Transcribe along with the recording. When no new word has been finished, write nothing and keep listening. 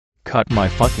cut my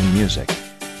fucking music.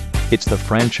 It's the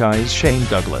franchise Shane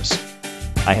Douglas.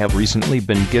 I have recently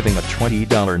been giving a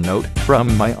 $20 note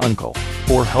from my uncle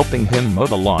for helping him mow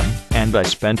the lawn, and I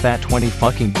spent that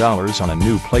 $20 on a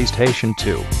new PlayStation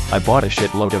 2. I bought a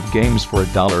shitload of games for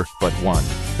 $1, but one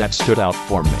that stood out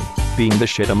for me, being the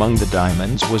shit among the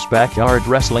diamonds, was Backyard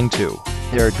Wrestling 2.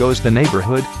 There Goes the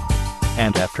Neighborhood.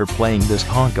 And after playing this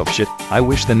hunk of shit, I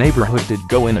wish the neighborhood did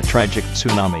go in a tragic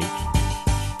tsunami.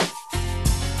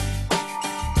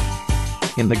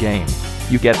 In the game,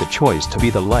 you get the choice to be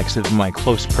the likes of my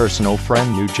close personal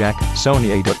friend New Jack,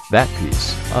 Sonya, that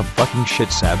piece of fucking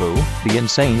shit Sabu, the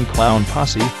insane clown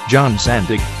posse, John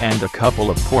Zandig, and a couple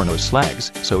of porno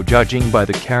slags. So judging by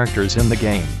the characters in the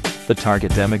game, the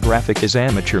target demographic is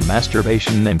amateur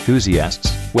masturbation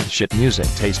enthusiasts with shit music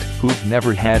taste who've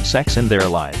never had sex in their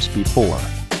lives before.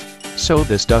 So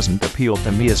this doesn't appeal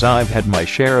to me, as I've had my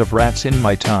share of rats in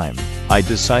my time. I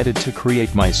decided to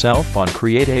create myself on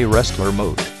Create a Wrestler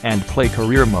mode and play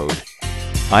career mode.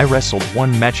 I wrestled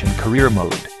one match in career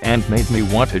mode and made me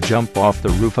want to jump off the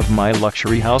roof of my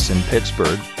luxury house in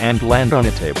Pittsburgh and land on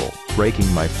a table,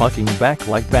 breaking my fucking back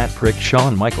like that prick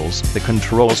Shawn Michaels. The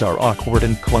controls are awkward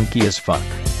and clunky as fuck.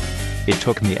 It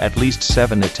took me at least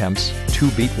 7 attempts to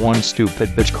beat one stupid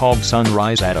bitch called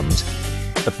Sunrise Adams.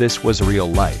 If this was a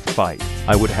real-life fight,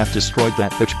 I would have destroyed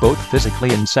that bitch both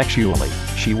physically and sexually.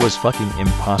 She was fucking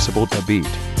impossible to beat.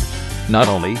 Not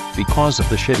only because of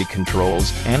the shitty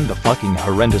controls and the fucking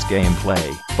horrendous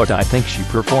gameplay, but I think she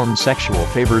performed sexual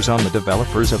favors on the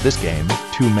developers of this game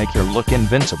to make her look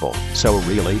invincible. So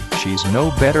really, she's no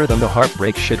better than the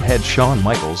heartbreak shithead Shawn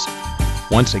Michaels.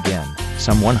 Once again,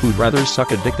 someone who'd rather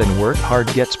suck a dick than work hard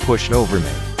gets pushed over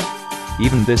me.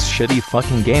 Even this shitty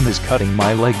fucking game is cutting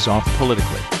my legs off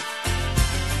politically.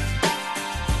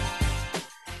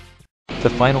 The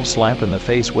final slap in the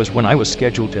face was when I was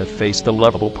scheduled to face the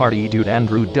lovable party dude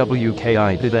Andrew WK.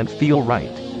 I didn't feel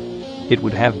right. It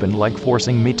would have been like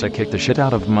forcing me to kick the shit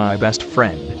out of my best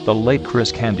friend, the late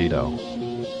Chris Candido.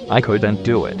 I couldn't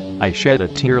do it. I shed a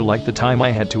tear like the time I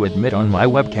had to admit on my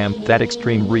webcam that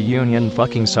Extreme Reunion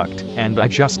fucking sucked, and I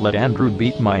just let Andrew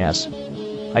beat my ass.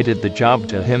 I did the job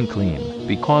to him clean,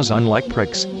 because unlike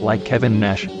pricks like Kevin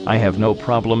Nash, I have no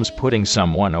problems putting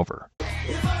someone over.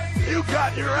 You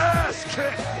got your ass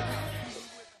kicked!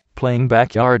 Playing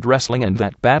Backyard Wrestling and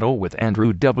that battle with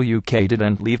Andrew WK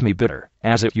didn't leave me bitter,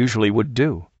 as it usually would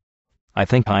do. I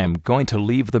think I am going to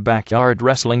leave the Backyard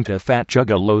Wrestling to fat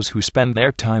juggalos who spend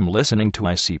their time listening to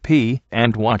ICP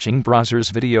and watching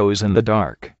browsers videos in the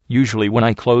dark. Usually when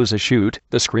I close a shoot,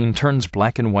 the screen turns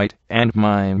black and white, and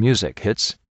my music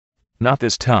hits. Not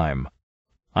this time.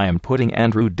 I am putting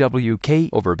Andrew WK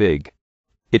over big.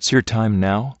 It's your time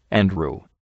now, Andrew.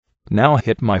 Now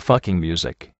hit my fucking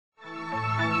music.